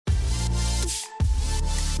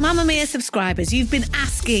Mamamia subscribers, you've been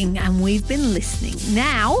asking and we've been listening.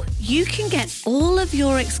 Now you can get all of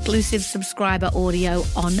your exclusive subscriber audio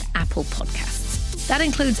on Apple Podcasts. That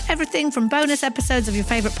includes everything from bonus episodes of your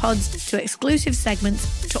favourite pods to exclusive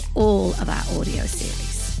segments to all of our audio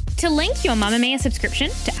series. To link your Mamamia subscription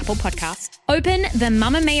to Apple Podcasts, open the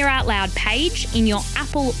Mamamia Out Loud page in your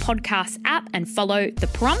Apple Podcasts app and follow the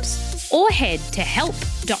prompts, or head to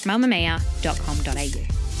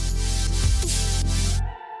help.mamamia.com.au.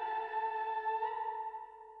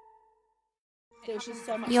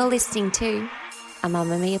 You're listening to a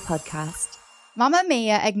Mamamia podcast.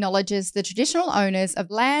 Mamamia acknowledges the traditional owners of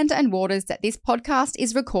land and waters that this podcast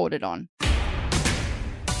is recorded on.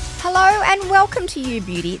 Hello and welcome to You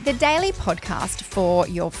Beauty, the daily podcast for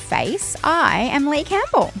your face. I am Lee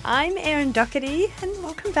Campbell. I'm Erin Doherty, and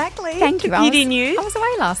welcome back, Lee. Thank you. Beauty News. I was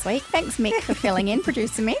away last week. Thanks, Mick, for filling in,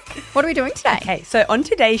 producer Mick. What are we doing today? Okay, so on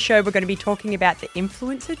today's show, we're going to be talking about the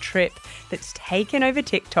influencer trip that's taken over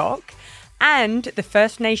TikTok and the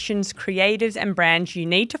First Nations creators and brands you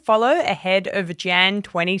need to follow ahead of Jan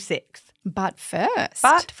 26th. But first.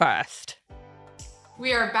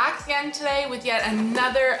 We are back again today with yet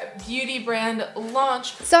another beauty brand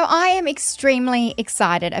launch. So I am extremely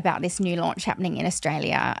excited about this new launch happening in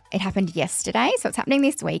Australia. It happened yesterday, so it's happening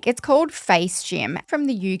this week. It's called Face Gym from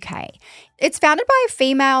the UK. It's founded by a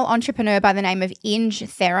female entrepreneur by the name of Inge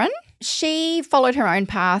Theron. She followed her own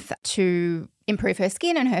path to improve her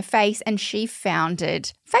skin and her face, and she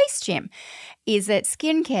founded Face Gym. Is it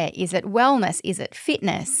skincare? Is it wellness? Is it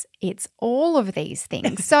fitness? It's all of these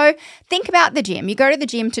things. So think about the gym. You go to the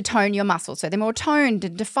gym to tone your muscles so they're more toned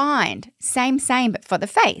and defined. Same, but for the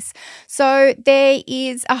face. So there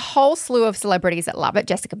is a whole slew of celebrities that love it.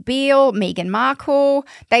 Jessica Biel, Meghan Markle,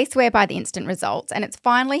 they swear by the instant results, and it's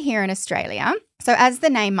finally here in Australia. So as the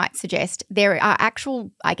name might suggest, there are actual,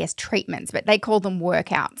 treatments, but they call them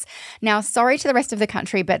workouts. Now, sorry to the rest of the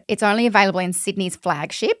country, but it's only available in Sydney's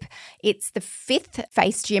flagship. It's the 5th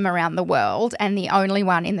face gym around the world and the only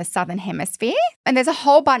one in the Southern Hemisphere. And there's a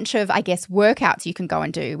whole bunch of, workouts you can go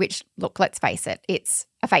and do, which, look, let's face it, it's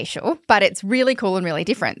a facial, but it's really cool and really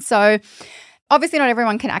different. So obviously not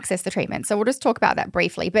everyone can access the treatment, so we'll just talk about that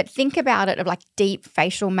briefly. But think about it of like deep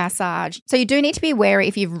facial massage. So you do need to be wary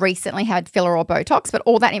if you've recently had filler or Botox, but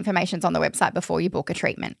all that information's on the website before you book a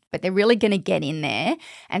treatment. But they're really going to get in there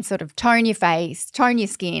and sort of tone your face, tone your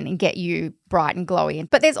skin and get you bright and glowy.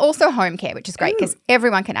 But there's also home care, which is great because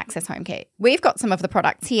everyone can access home care. We've got some of the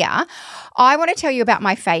products here. I want to tell you about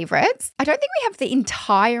my favourites. I don't think we have the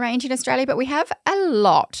entire range in Australia, but we have a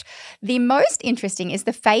lot. The most interesting is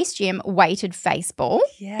the Face Gym weighted face ball.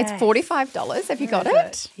 Yes. It's $45. Have you got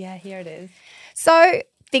it? Yeah, here it is. So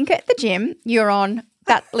think at the gym, you're on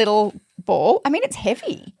that little ball. I mean, it's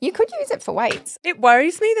heavy. You could use it for weights. It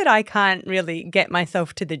worries me that I can't really get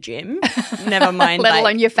myself to the gym. Never mind, let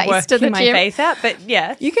alone your face to the gym. My face out, but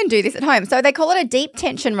yeah. You can do this at home. So they call it a deep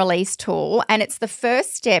tension release tool, and it's the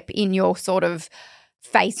first step in your sort of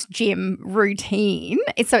face gym routine.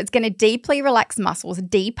 So it's going to deeply relax muscles,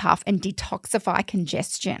 depuff and detoxify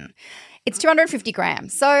congestion. It's 250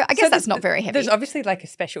 grams. So I guess that's not very heavy. There's obviously like a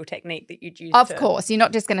special technique that you'd use. Of course. You're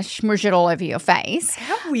not just going to smoosh it all over your face.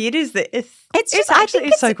 How weird is this? It's just, I think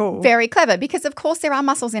it's so cool. Very clever because, of course, there are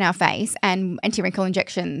muscles in our face and anti-wrinkle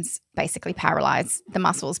injections basically paralyze the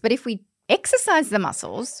muscles. But if we exercise the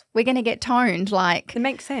muscles, we're going to get toned like... It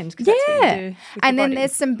makes sense because that's what you do with and your then body.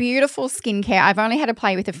 there's some beautiful skincare. I've only had to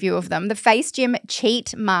play with a few of them. The Face Gym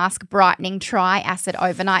Cheat Mask Brightening Tri-Acid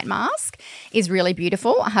Overnight Mask is really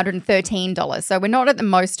beautiful, $113. So we're not at the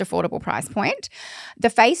most affordable price point. The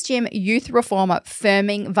Face Gym Youth Reformer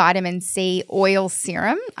Firming Vitamin C Oil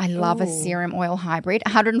Serum. I love a serum oil hybrid,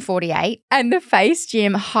 $148. And the Face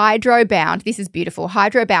Gym Hydro Bound, this is beautiful,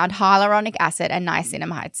 Hydro Bound Hyaluronic Acid and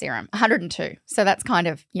Niacinamide Serum, $102. So that's kind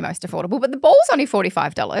of your most affordable. But the ball's only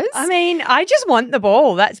 $45. I mean, I just want the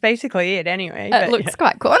ball. That's basically it anyway. It looks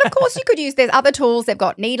quite cool. And of course you could use, there's other tools. They've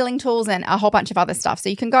got needling tools and a whole bunch of other stuff. So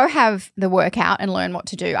you can go have the workout and learn what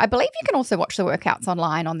to do. I believe you can also watch the workouts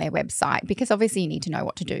online on their website because obviously you need to know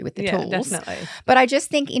what to do with the tools. Definitely. But I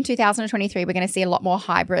just think in 2023 we're going to see a lot more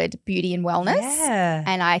hybrid beauty and wellness. Yeah.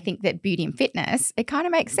 And I think that beauty and fitness, it kind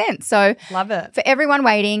of makes sense. So Love it. for everyone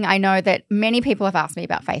waiting, I know that many people have asked me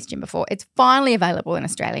about Face Gym before. It's finally available in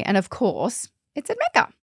Australia. And of course, it's at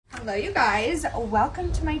Mecca. Hello, you guys.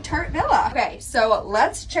 Welcome to my Tart Villa. Okay, so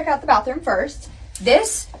let's check out the bathroom first.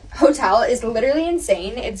 This hotel is literally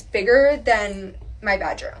insane. It's bigger than my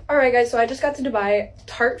bedroom. Alright guys, so I just got to Dubai.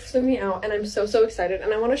 Tarte flew me out and I'm so excited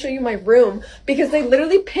and I want to show you my room because they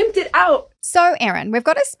literally pimped it out. So, Erin, we've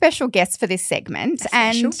got a special guest for this segment.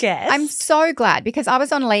 Special guest? I'm so glad because I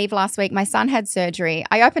was on leave last week. My son had surgery.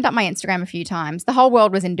 I opened up my Instagram a few times. The whole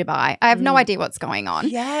world was in Dubai. I have no idea what's going on.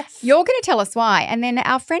 Yes. You're going to tell us why. And then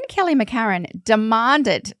our friend Kelly McCarran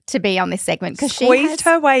demanded to be on this segment because she squeezed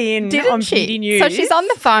her way in on Beauty News. So she's on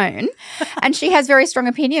the phone and she has very strong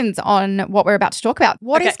opinions on what we're about to talk about.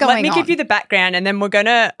 What is going on? Let me give you the background and then we're going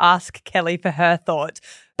to ask Kelly for her thoughts.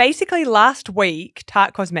 Basically, last week,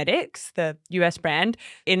 Tarte Cosmetics, the US brand,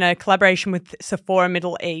 in a collaboration with Sephora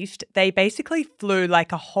Middle East, they basically flew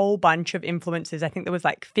like a whole bunch of influencers. I think there was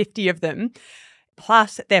like 50 of them,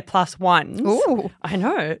 plus their plus ones. Ooh. I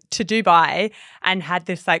know, to Dubai and had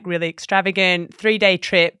this like really extravagant 3-day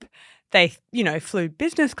trip. They, flew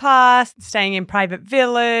business class, staying in private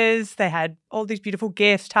villas. They had all these beautiful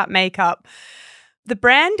gifts, Tarte makeup. The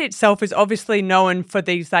brand itself is obviously known for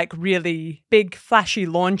these like really big flashy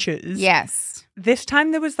launches. Yes. This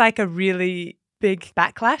time there was like a really big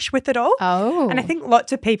backlash with it all. Oh. And I think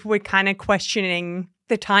lots of people were kind of questioning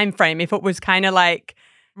the time frame, if it was kind of like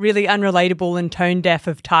really unrelatable and tone deaf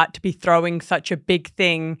of Tarte to be throwing such a big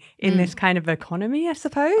thing in this kind of economy, I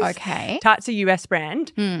suppose. Okay. Tarte's a US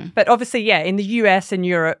brand. But obviously, in the US and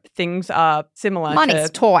Europe, things are similar Money's to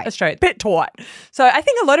tight. Australia. Bit tight. So I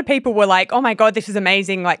think a lot of people were like, oh my God, this is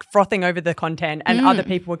amazing, like frothing over the content. And other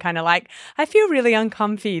people were kind of like, I feel really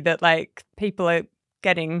uncomfy that like people are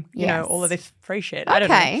getting, all of this free shit. I don't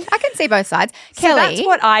know. Okay, I can see both sides. So Kelly, that's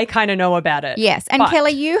what I kind of know about it. yes. And But-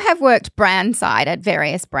 Kelly, you have worked brand side at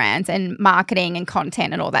various brands and marketing and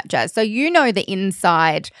content and all that jazz. So you know the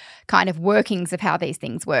inside kind of workings of how these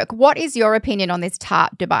things work. What is your opinion on this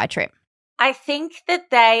Tarte Dubai trip? I think that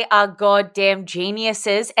they are goddamn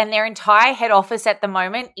geniuses and their entire head office at the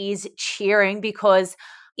moment is cheering because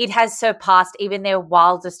it has surpassed even their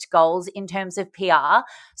wildest goals in terms of PR.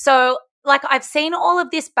 So like I've seen all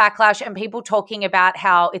of this backlash and people talking about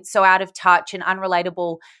how it's so out of touch and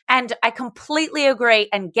unrelatable. And I completely agree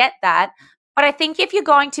and get that. But I think if you're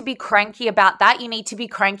going to be cranky about that, you need to be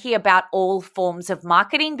cranky about all forms of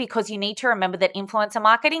marketing because you need to remember that influencer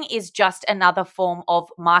marketing is just another form of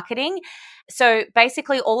marketing. So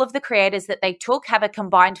basically all of the creators that they took have a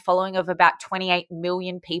combined following of about 28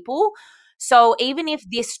 million people. So even if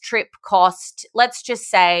this trip cost, let's just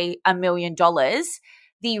say $1 million,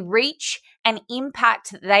 the reach and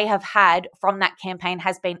impact that they have had from that campaign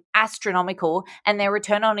has been astronomical and their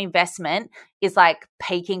return on investment is like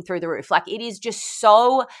peaking through the roof. Like it is just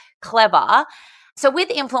so clever. So with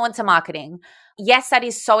influencer marketing, yes, that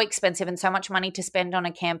is so expensive and so much money to spend on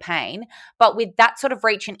a campaign, but with that sort of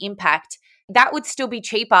reach and impact, that would still be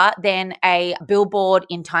cheaper than a billboard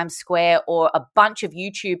in Times Square or a bunch of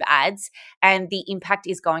YouTube ads, and the impact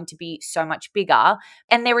is going to be so much bigger.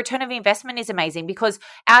 And their return of investment is amazing because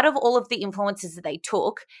out of all of the influencers that they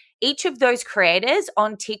took, each of those creators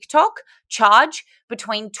on TikTok charge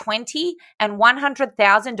between $20,000 and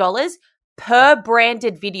 $100,000 per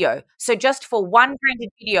branded video. So just for one branded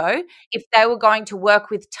video, if they were going to work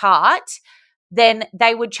with Tarte, then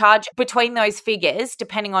they would charge between those figures,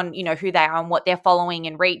 depending on, who they are and what their following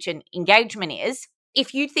and reach and engagement is.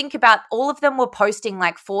 If you think about all of them were posting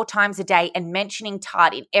like 4 times a day and mentioning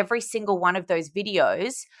Tarte in every single one of those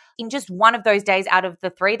videos, in just one of those days out of the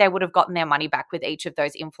 3, they would have gotten their money back with each of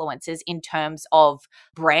those influencers in terms of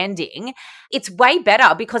branding. It's way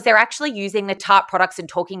better because they're actually using the Tarte products and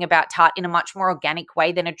talking about Tarte in a much more organic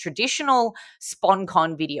way than a traditional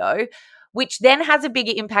SponCon video, which then has a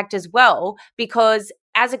bigger impact as well because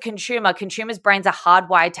as a consumer, consumers' brains are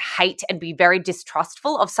hardwired to hate and be very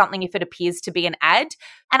distrustful of something if it appears to be an ad.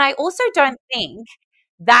 And I also don't think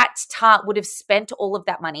that Tarte would have spent all of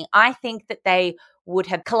that money. I think that they would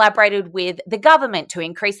have collaborated with the government to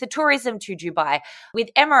increase the tourism to Dubai,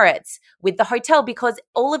 with Emirates, with the hotel, because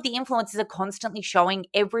all of the influencers are constantly showing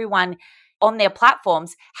everyone on their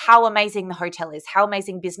platforms how amazing the hotel is, how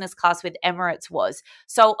amazing business class with Emirates was.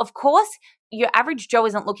 So of course, your average Joe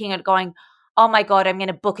isn't looking at it going, oh my God, I'm going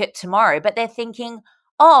to book it tomorrow. But they're thinking,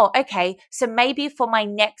 oh, okay, so maybe for my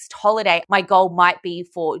next holiday, my goal might be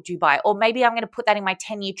for Dubai, or maybe I'm going to put that in my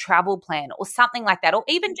 10-year travel plan or something like that. Or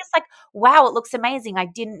even just like, wow, it looks amazing. I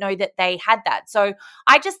didn't know that they had that. So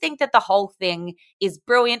I just think that the whole thing is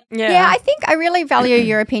brilliant. Yeah, I think I really value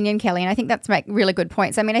your opinion, Kelly, and I think that's really good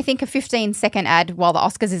points. I mean, I think a 15-second ad while the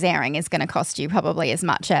Oscars is airing is going to cost you probably as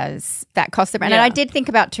much as that cost the brand. And I did think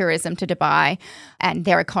about tourism to Dubai and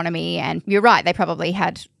their economy, and you're right, they probably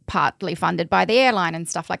had partly funded by the airline and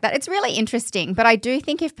stuff like that. It's really interesting, but I do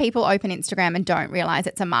think if people open Instagram and don't realize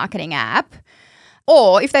it's a marketing app,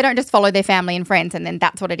 or if they don't just follow their family and friends and then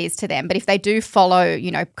that's what it is to them, but if they do follow,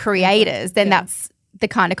 creators, then the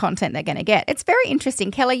kind of content they're going to get. It's very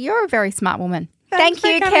interesting. Kelly, you're a very smart woman. Thanks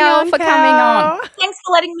Thank you, coming Kel, on, for coming on. Thanks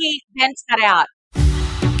for letting me vent that out.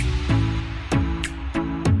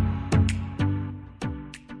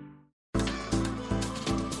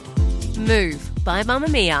 Move by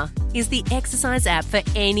Mamamia is the exercise app for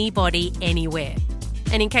anybody, anywhere.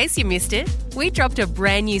 And in case you missed it, we dropped a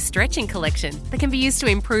brand new stretching collection that can be used to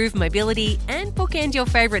improve mobility and bookend your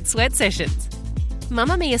favourite sweat sessions.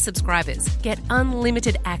 Mamamia subscribers get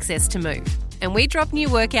unlimited access to Move, and we drop new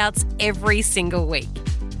workouts every single week.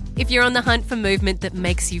 If you're on the hunt for movement that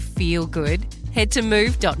makes you feel good, head to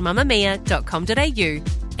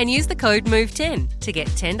move.mamamia.com.au and use the code MOVE10 to get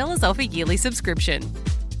 $10 off a yearly subscription.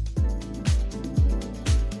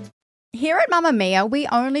 Here at Mamamia, we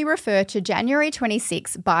only refer to January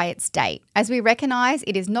 26 by its date, as we recognise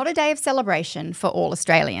it is not a day of celebration for all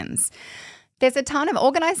Australians. There's a ton of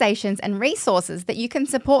organisations and resources that you can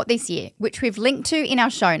support this year, which we've linked to in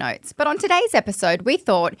our show notes. But on today's episode, we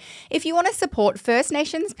thought if you want to support First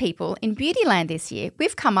Nations people in Beautyland this year,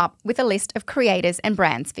 we've come up with a list of creators and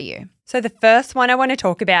brands for you. So the first one I want to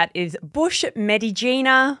talk about is Bush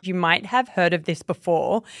Medicina. You might have heard of this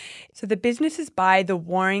before. So the business is by the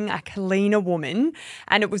warring Kalina woman,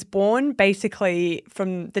 and it was born basically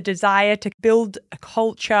from the desire to build a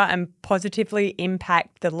culture and positively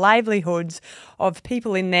impact the livelihoods of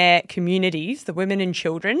people in their communities, the women and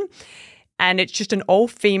children. And it's just an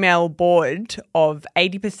all-female board of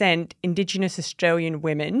 80% Indigenous Australian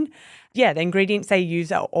women. Yeah, the ingredients they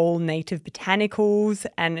use are all native botanicals,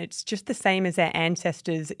 and it's just the same as their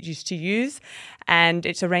ancestors used to use. And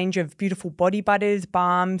it's a range of beautiful body butters,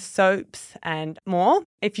 balms, soaps, and more.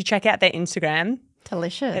 If you check out their Instagram,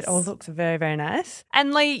 delicious. It all looks very, very nice.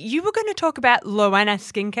 And Lee, you were going to talk about Loana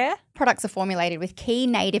Skincare. Products are formulated with key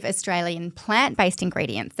native Australian plant-based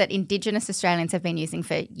ingredients that Indigenous Australians have been using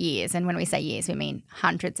for years. And when we say years, we mean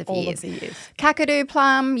hundreds of years. All of the years. Kakadu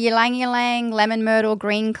plum, ylang-ylang, lemon myrtle,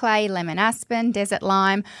 green clay, lemon aspen, desert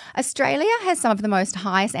lime. Australia has some of the most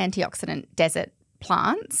highest antioxidant desert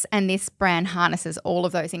plants, and this brand harnesses all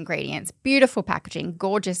of those ingredients. Beautiful packaging,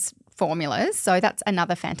 gorgeous formulas. So that's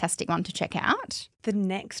another fantastic one to check out. The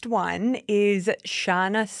next one is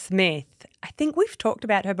Shana Smith. I think we've talked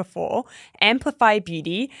about her before. Amplify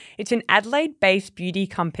Beauty. It's an Adelaide-based beauty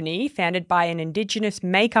company founded by an Indigenous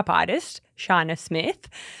makeup artist, Shana Smith.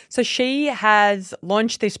 So she has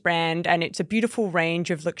launched this brand, and it's a beautiful range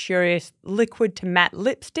of luxurious liquid to matte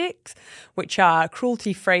lipsticks, which are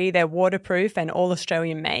cruelty-free, they're waterproof and all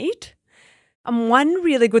Australian made. And one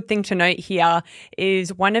really good thing to note here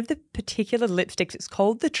is one of the particular lipsticks, it's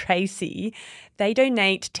called the Tracy. They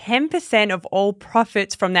donate 10% of all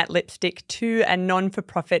profits from that lipstick to a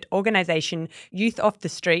non-for-profit organisation, Youth Off the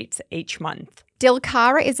Streets, each month.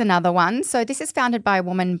 Dilkara is another one. So this is founded by a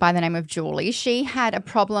woman by the name of Julie. She had a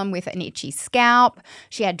problem with an itchy scalp.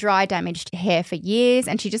 She had dry, damaged hair for years,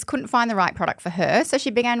 and she just couldn't find the right product for her. So she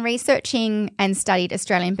began researching and studied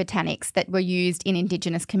Australian botanics that were used in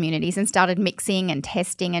Indigenous communities and started mixing and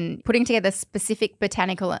testing and putting together specific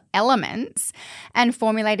botanical elements and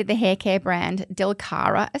formulated the hair care brand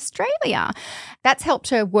Dilkara Australia. That's helped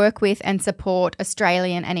her work with and support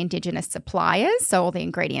Australian and Indigenous suppliers. So all the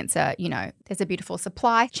ingredients are, there's a beautiful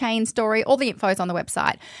supply chain story. All the info is on the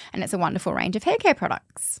website, and it's a wonderful range of hair care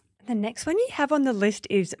products. The next one you have on the list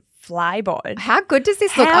is Flybod. How good does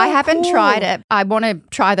this look? I haven't tried it. I want to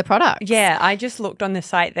try the product. Yeah, I just looked on the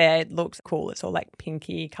site there. It looks cool. It's all like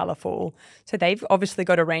pinky, colourful. So they've obviously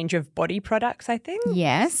got a range of body products, I think.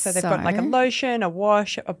 Yes. So they've got like a lotion, a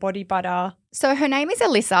wash, a body butter. So her name is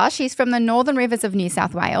Alyssa. She's from the Northern Rivers of New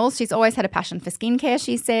South Wales. She's always had a passion for skincare,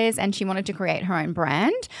 she says, and she wanted to create her own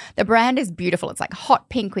brand. The brand is beautiful. It's like hot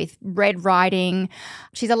pink with red writing.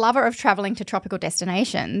 She's a lover of traveling to tropical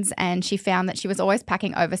destinations, and she found that she was always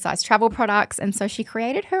packing oversized travel products, and so she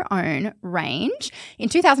created her own range in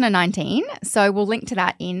 2019. So we'll link to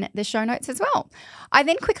that in the show notes as well. I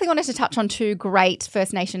then quickly wanted to touch on two great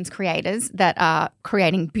First Nations creators that are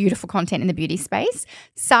creating beautiful content in the beauty space.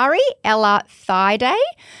 Sari Ella Thaiday.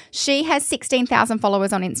 She has 16,000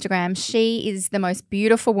 followers on Instagram. She is the most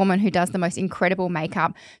beautiful woman who does the most incredible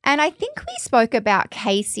makeup. And I think we spoke about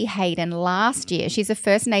Casey Hayden last year. She's a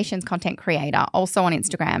First Nations content creator, also on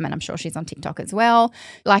Instagram, and I'm sure she's on TikTok as well.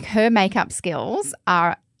 Like, her makeup skills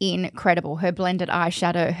are incredible. Her blended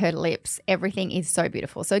eyeshadow, her lips, everything is so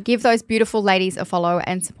beautiful. So give those beautiful ladies a follow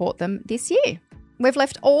and support them this year. We've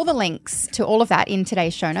left all the links to all of that in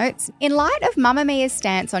today's show notes. In light of Mamamia's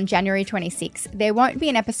stance on January 26, there won't be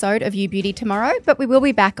an episode of You Beauty tomorrow, but we will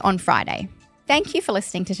be back on Friday. Thank you for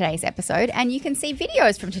listening to today's episode, and you can see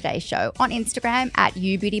videos from today's show on Instagram at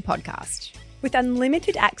You Beauty Podcast. With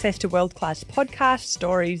unlimited access to world-class podcasts,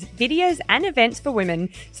 stories, videos, and events for women,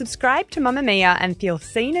 subscribe to Mamamia and feel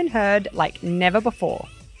seen and heard like never before.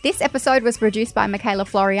 This episode was produced by Michaela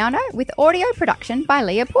Floriano with audio production by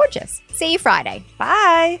Leah Porges. See you Friday.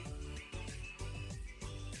 Bye!